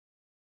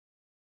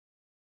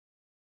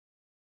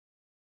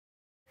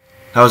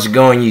How's it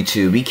going,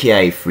 YouTube?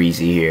 EkiaFrezhy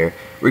here.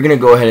 We're gonna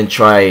go ahead and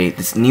try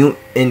this new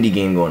indie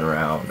game going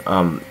around.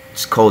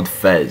 It's called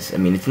FEZ. I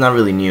mean, it's not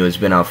really new. It's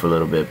been out for a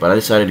little bit, but I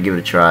decided to give it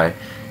a try,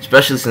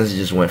 especially since it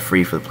just went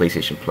free for the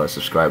PlayStation Plus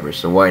subscribers.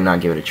 So why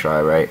not give it a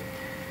try, right?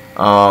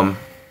 I've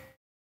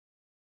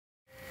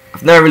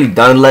never really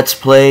done Let's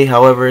Play.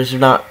 However, there's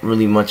not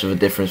really much of a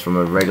difference from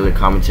a regular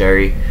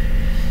commentary.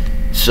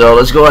 So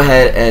let's go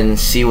ahead and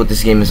see what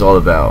this game is all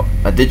about.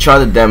 I did try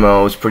the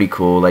demo. It's pretty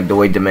cool, like the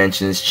way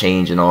dimensions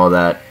change and all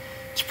that.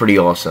 It's pretty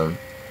awesome.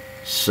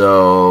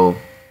 So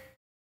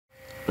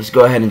let's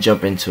go ahead and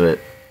jump into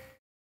it.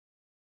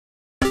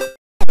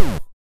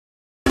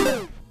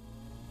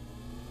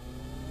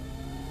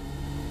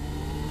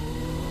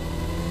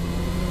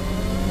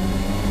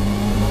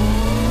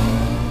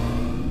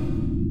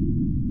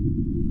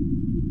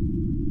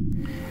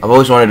 I've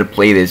always wanted to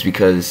play this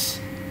because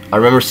I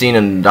remember seeing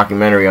a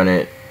documentary on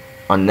it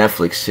on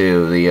Netflix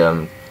too.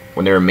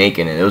 When they were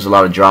making it, there was a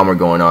lot of drama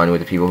going on with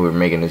the people who were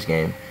making this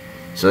game.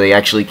 So they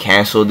actually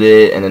canceled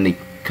it and then they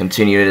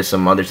continued it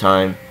some other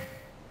time.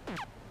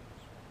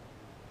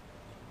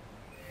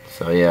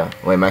 So yeah,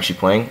 wait, I'm actually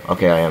playing?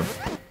 Okay, I am.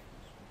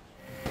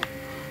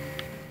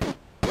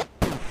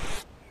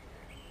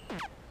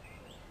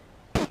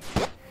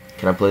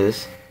 Can I play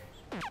this?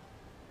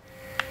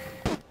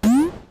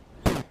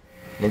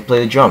 Then play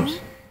the drums.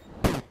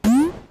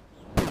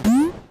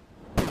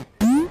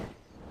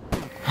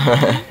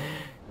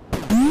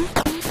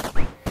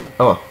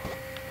 Oh,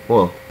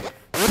 whoa.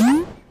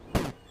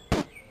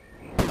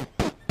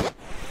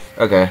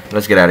 Okay,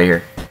 let's get out of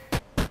here.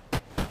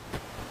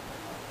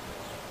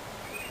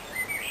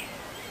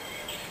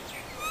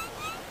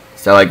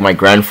 Is that like my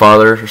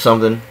grandfather or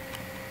something?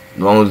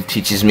 The one who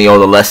teaches me all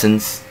the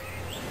lessons?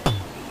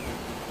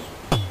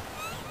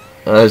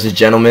 Oh, there's a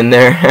gentleman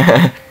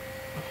there.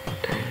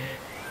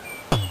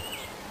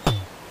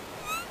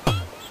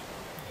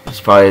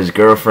 It's probably his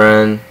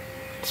girlfriend.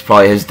 It's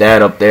probably his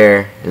dad up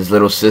there, his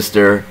little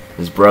sister,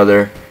 his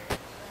brother.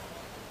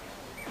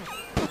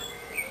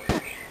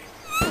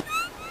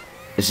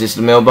 Is this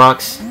the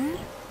mailbox?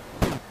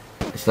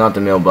 It's not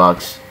the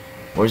mailbox.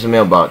 Where's the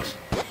mailbox?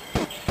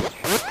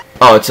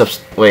 Oh, it's up.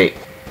 Wait,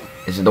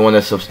 is it the one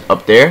that's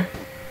up there?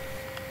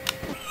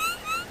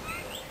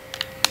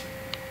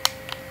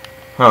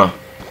 Huh.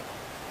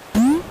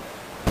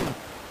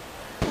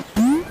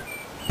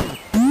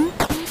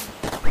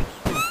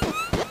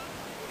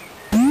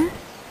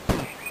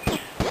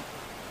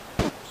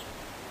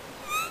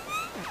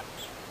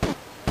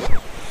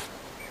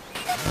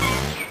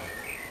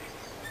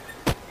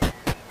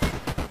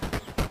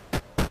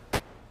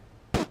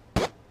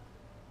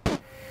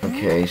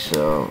 Okay,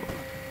 so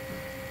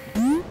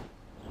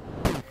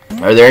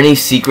are there any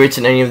secrets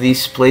in any of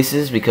these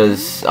places?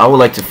 Because I would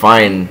like to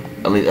find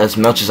at least as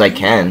much as I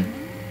can.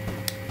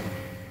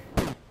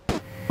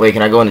 Wait,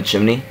 can I go in the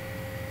chimney?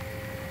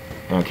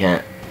 No, I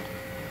can't.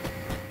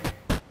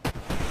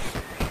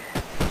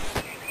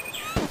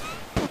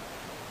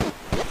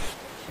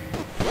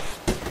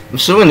 I'm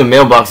assuming the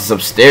mailbox is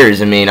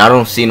upstairs. I mean, I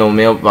don't see no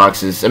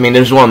mailboxes. I mean,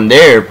 there's one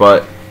there,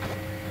 but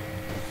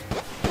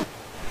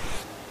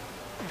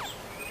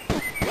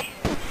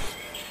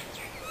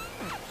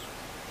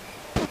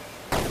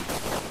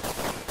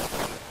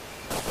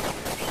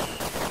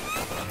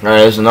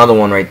alright, there's another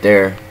one right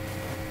there.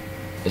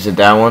 Is it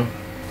that one?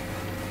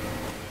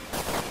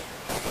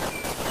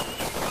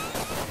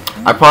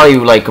 I probably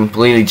like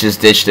completely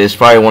just ditched this.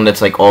 Probably one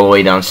that's like all the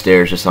way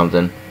downstairs or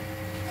something.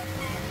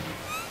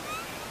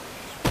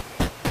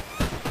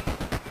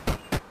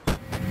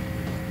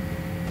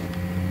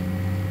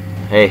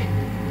 Hey,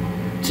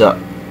 what's up?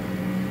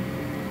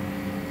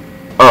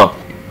 Oh,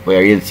 wait,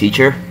 are you the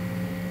teacher?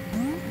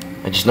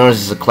 I just noticed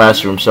this is a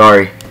classroom,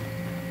 sorry.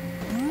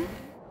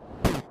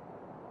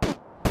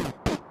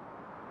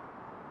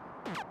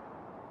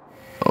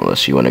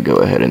 Unless you want to go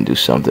ahead and do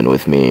something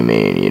with me, I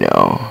mean, you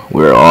know,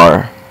 we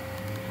are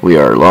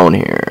alone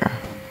here.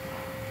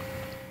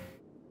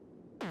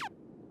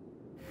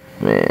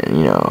 Man,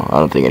 you know, I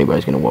don't think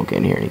anybody's gonna walk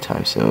in here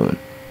anytime soon.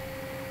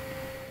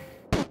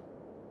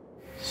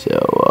 So,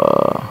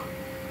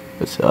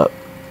 what's up?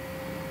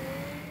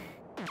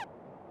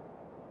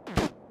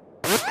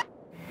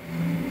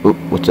 Oop,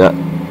 what's that?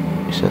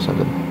 You said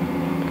something.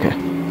 Okay.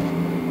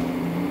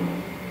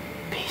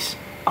 Peace.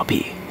 I'll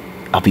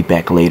be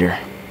back later.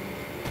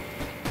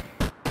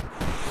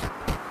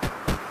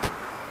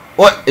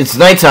 What? It's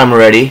nighttime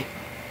already.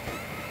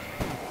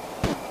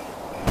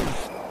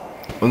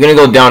 I'm gonna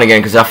go down again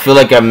because I feel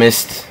like I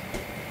missed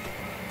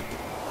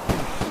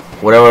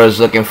whatever I was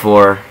looking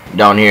for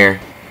down here.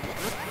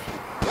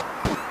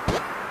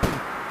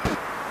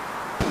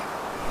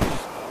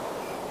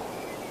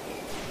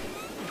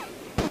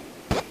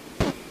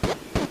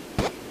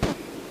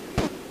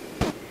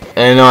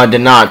 And no, I did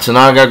not. So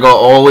now I gotta go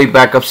all the way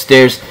back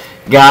upstairs.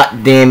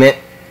 God damn it.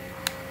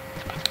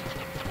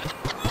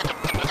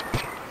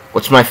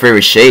 What's my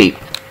favorite shape?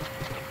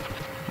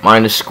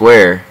 Mine is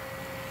square.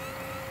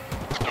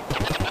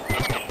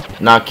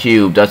 Not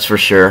cube, that's for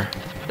sure.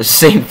 The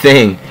same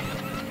thing.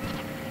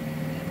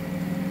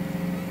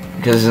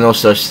 Because there's no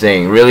such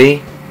thing.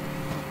 Really?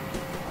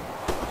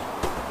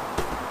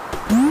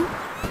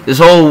 This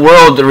whole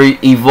world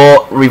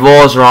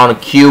revolves around a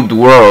cubed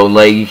world.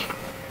 Like,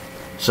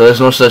 so there's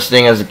no such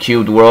thing as a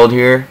cubed world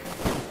here?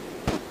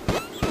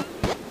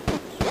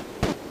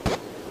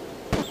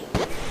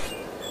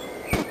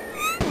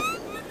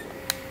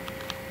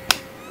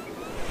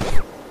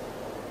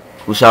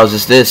 Whose house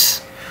is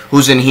this?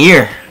 Who's in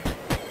here?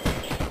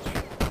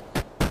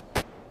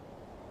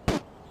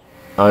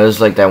 Oh,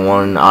 there's like that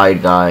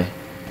one-eyed guy.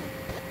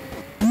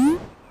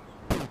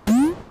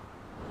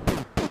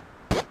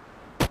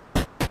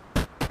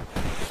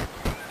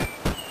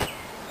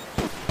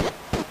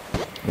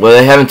 Well,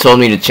 they haven't told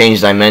me to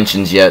change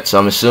dimensions yet, so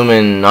I'm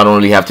assuming I don't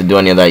really have to do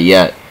any of that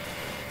yet.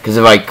 Because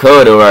if I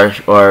could, or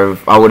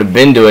I would have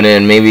been doing it,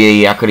 and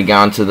maybe I could have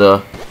gone to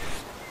the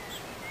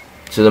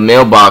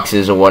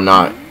mailboxes or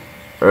whatnot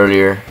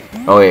earlier.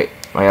 Oh wait,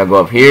 I gotta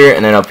go up here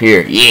and then up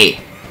here. Yeah,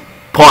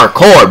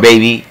 parkour,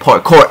 baby,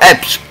 parkour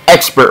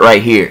expert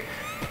right here.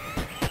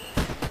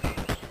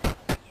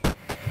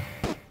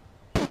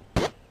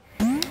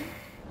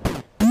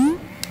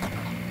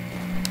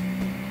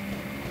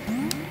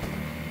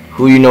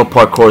 Who you know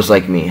parkours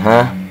like me,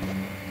 huh?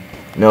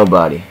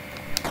 Nobody.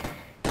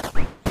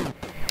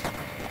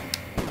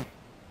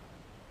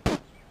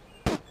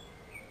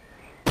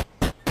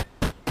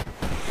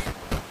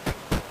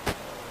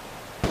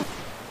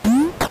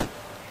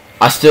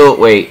 I still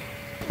wait,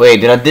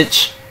 did I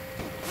ditch?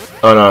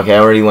 Oh no, okay, I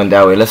already went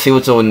that way. Let's see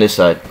what's over on this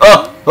side.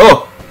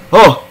 Oh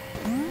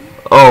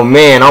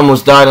man, I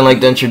almost died in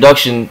like the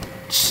introduction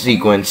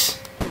sequence.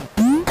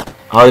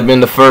 I've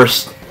been the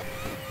first,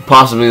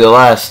 possibly the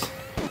last.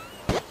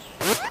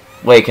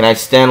 Wait, can I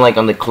stand like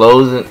on the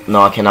clothes?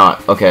 No, I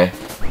cannot. Okay.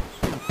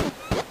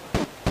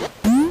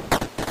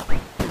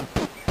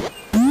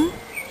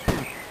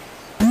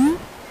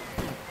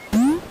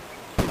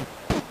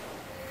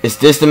 Is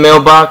this the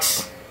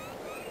mailbox?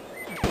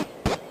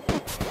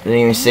 Didn't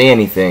even say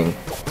anything.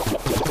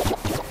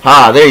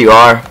 Ah, there you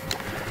are.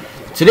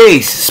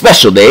 Today's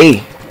special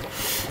day.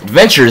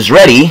 Adventure is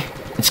ready.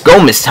 It's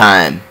Gomez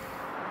time.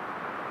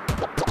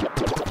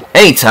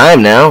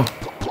 Anytime now.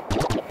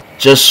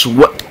 Just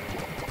what?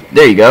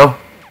 There you go.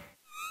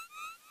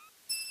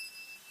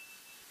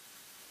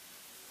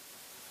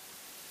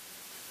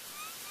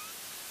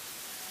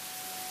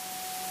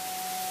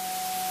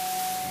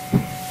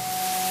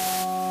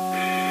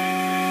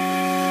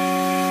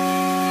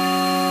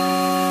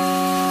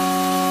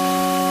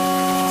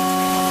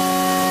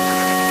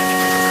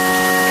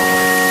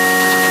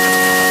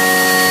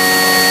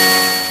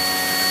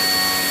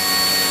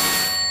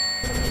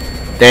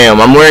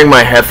 Damn, I'm wearing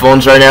my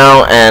headphones right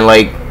now, and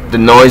like the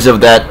noise of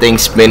that thing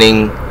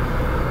spinning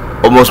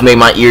almost made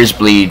my ears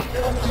bleed.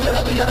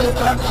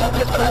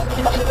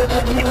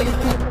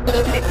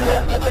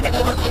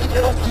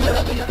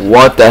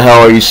 What the hell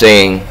are you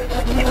saying?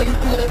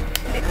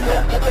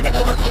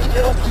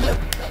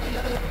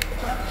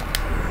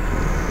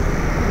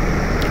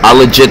 I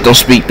legit don't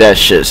speak that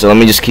shit, so let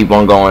me just keep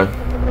on going.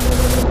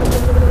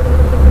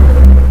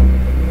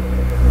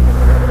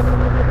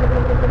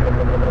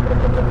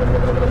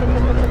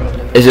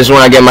 Is this when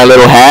I get my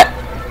little hat?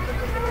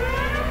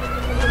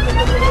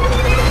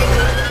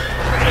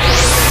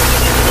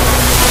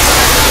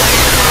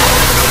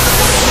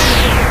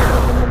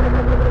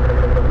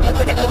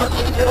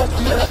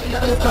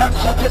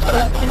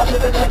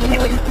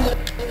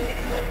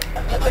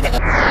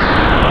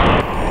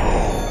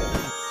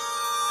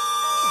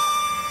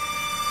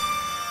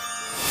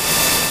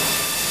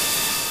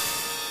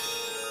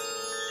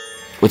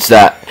 What's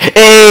that?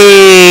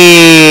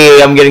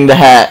 Hey, I'm getting the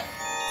hat.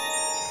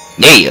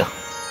 Yeah.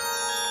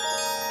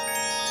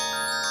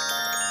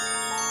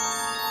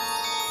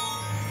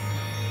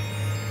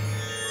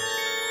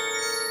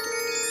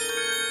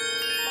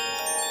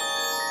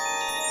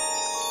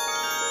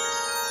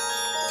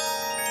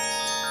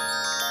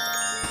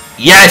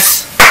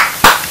 Yes!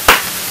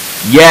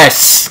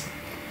 Yes!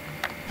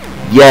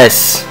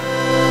 Yes!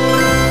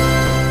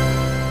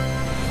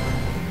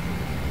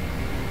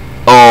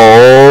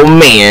 Oh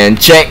man,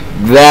 check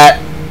that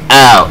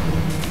out!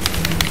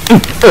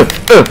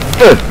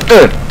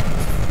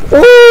 Ooh,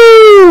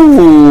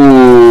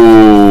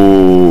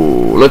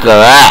 look at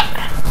that!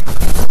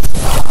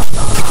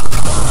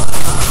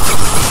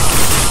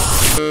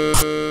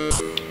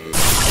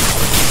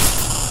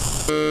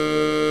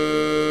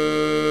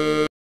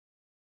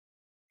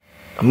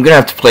 I'm gonna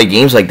have to play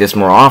games like this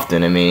more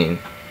often. I mean,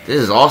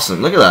 this is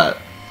awesome. Look at that.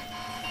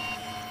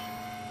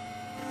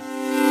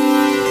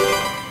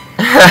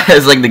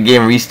 It's like the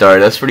game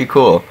restarted. That's pretty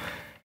cool.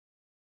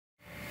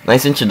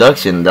 Nice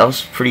introduction. That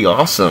was pretty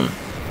awesome.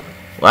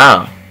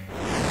 Wow.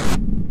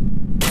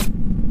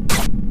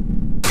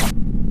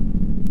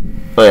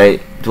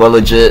 Wait, do I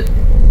legit?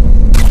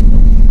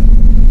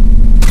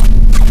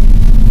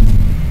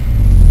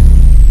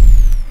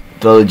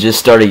 Do I legit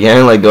start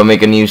again? Like, do I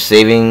make a new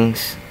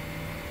savings?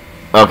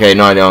 Okay,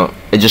 no I don't.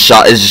 It just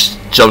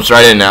jumps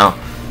right in now.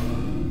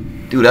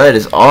 Dude, that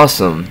is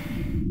awesome.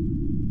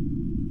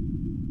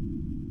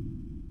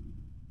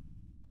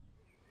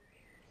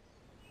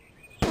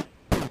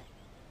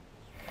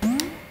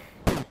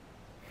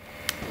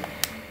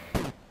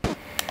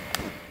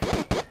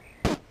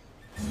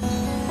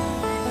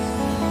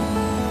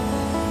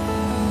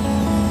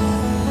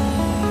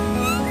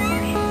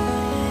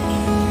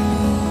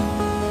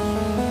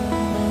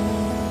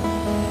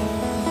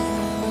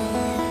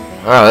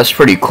 Wow, that's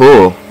pretty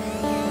cool.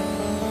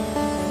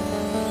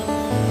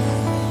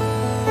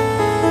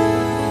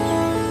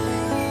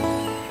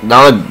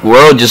 Now the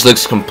world just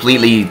looks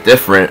completely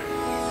different.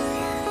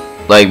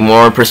 Like,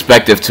 more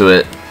perspective to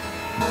it.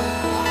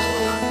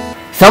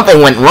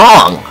 Something went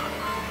wrong.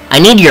 I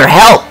need your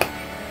help.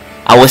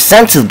 I was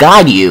sent to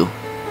guide you.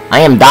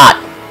 I am Dot.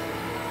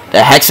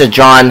 The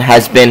hexagon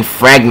has been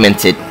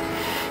fragmented,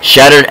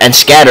 shattered and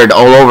scattered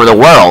all over the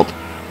world.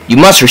 You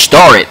must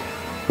restore it.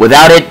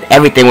 Without it,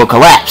 everything will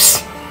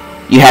collapse.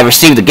 You have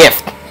received a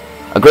gift.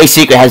 A great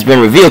secret has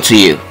been revealed to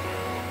you.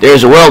 There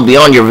is a world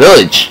beyond your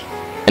village,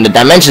 and the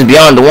dimensions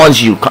beyond the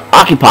ones you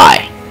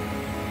occupy.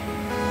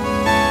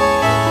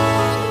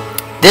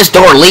 This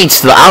door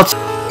leads to the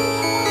outside.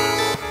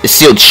 It's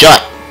sealed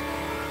shut.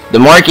 The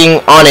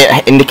marking on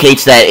it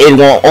indicates that it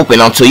won't open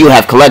until you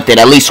have collected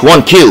at least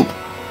one cube.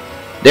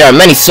 There are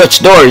many such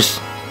doors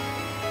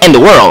in the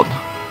world,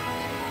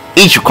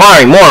 each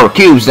requiring more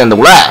cubes than the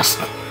last.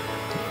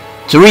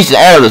 To reach the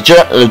end of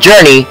the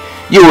journey,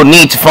 you will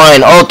need to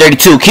find all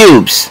 32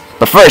 cubes.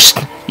 But first,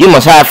 you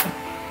must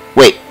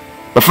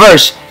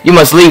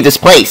leave this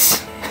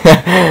place.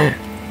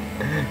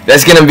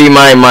 That's gonna be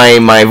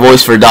my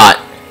voice for Dot.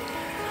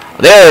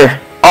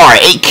 There are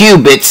 8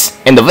 qubits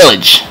in the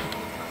village,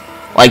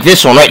 like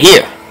this one right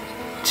here.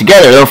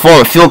 Together they'll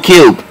form a full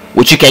cube,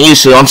 which you can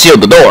use to unseal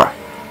the door.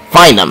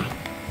 Find them.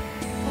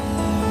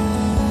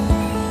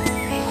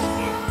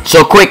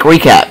 So, quick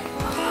recap.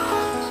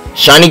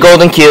 Shiny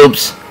golden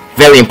cubes,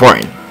 very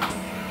important.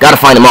 Gotta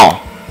find them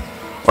all,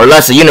 or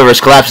else the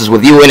universe collapses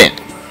with you in it.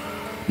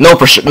 No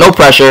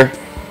pressure,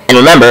 and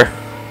remember,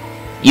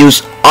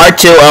 use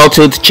R2,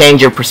 L2 to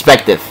change your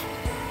perspective.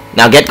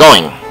 Now get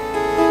going.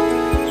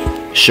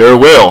 Sure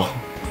will.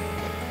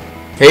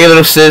 Hey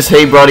little sis,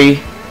 hey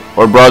buddy,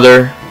 or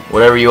brother,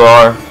 whatever you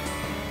are.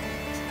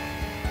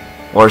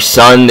 Or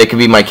son, they could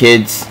be my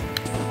kids.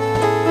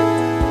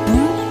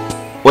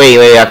 Wait,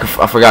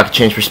 I forgot to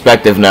change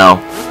perspective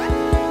now.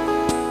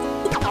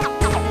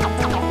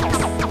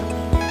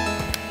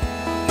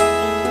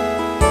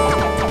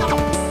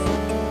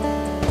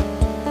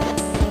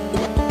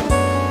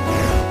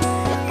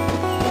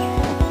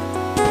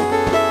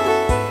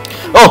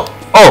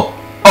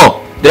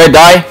 Oh, did I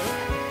die?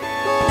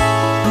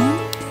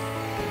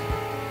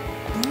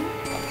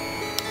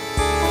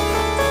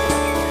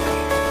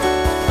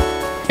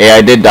 Yeah,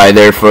 I did die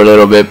there for a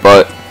little bit,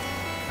 but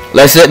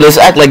let's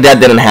act like that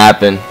didn't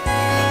happen.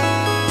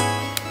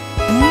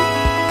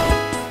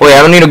 Wait,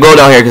 I don't need to go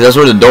down here because that's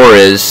where the door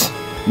is.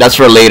 That's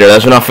for later.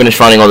 That's when I finish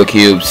finding all the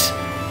cubes.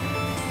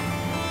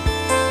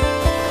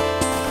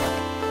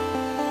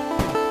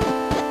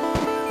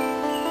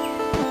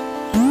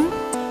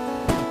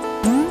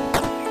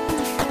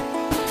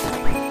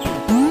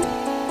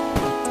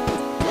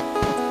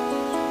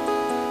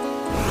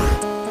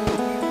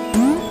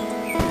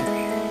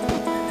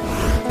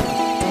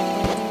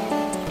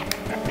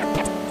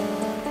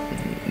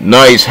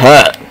 Nice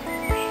hat.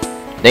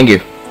 Thank you.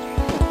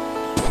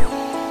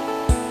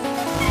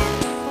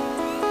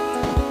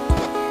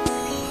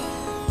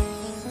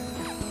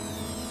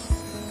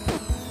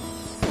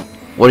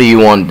 What do you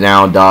want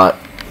now, Dot?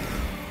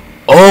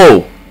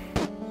 Oh!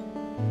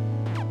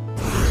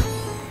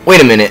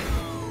 Wait a minute.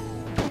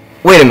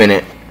 Wait a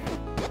minute.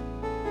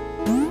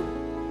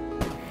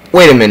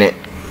 Wait a minute.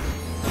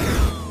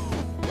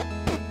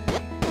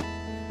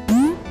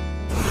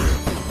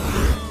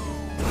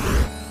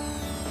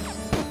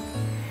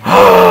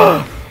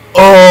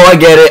 Oh, I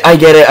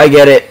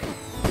get it.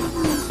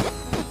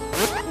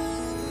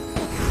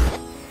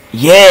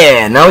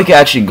 Yeah, now we can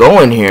actually go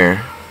in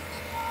here.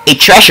 A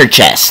treasure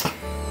chest.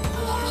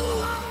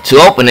 To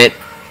open it,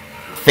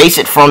 face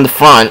it from the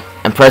front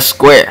and press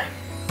square.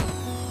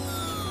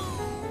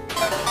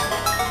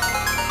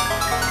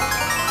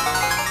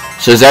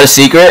 So is that a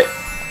secret?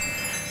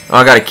 Oh,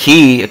 I got a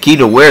key. A key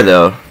to where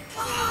though?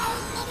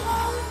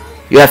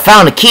 You have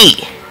found a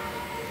key.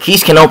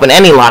 Keys can open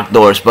any locked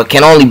doors, but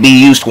can only be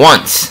used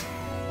once.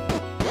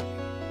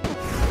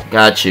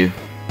 Got you.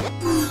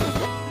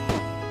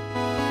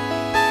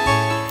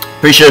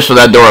 Pretty sure it's for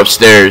that door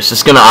upstairs.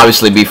 It's gonna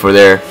obviously be for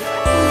there.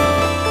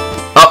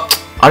 Oh,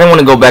 I didn't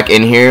want to go back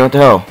in here. What the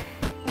hell?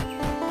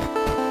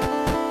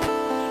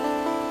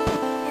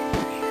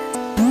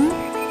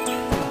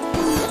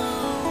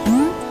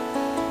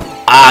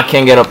 Ah, I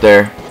can't get up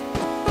there.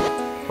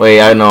 Wait,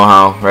 I know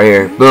how. Right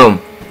here. Boom.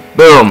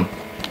 Boom.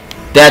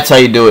 That's how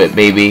you do it,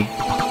 baby.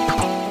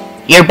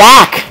 You're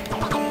back!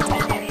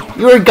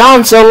 You were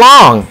gone so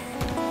long.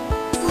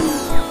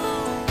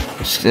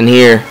 It's in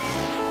here.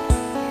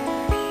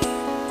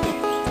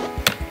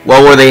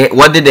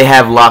 What did they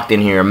have locked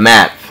in here? A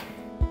map.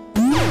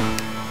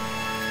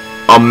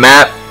 A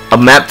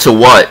map to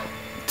what?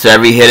 To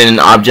every hidden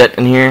object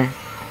in here?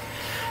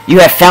 You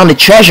have found a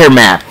treasure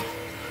map.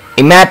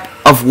 A map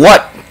of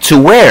what? To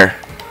where?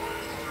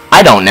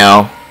 I don't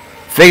know.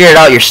 Figure it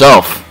out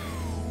yourself.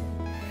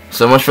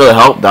 So much for the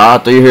help,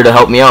 Dot. I thought you were here to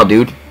help me out,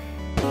 dude.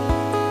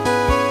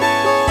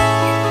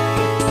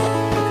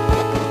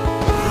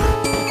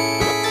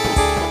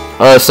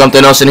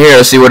 Something else in here.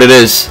 Let's see what it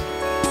is.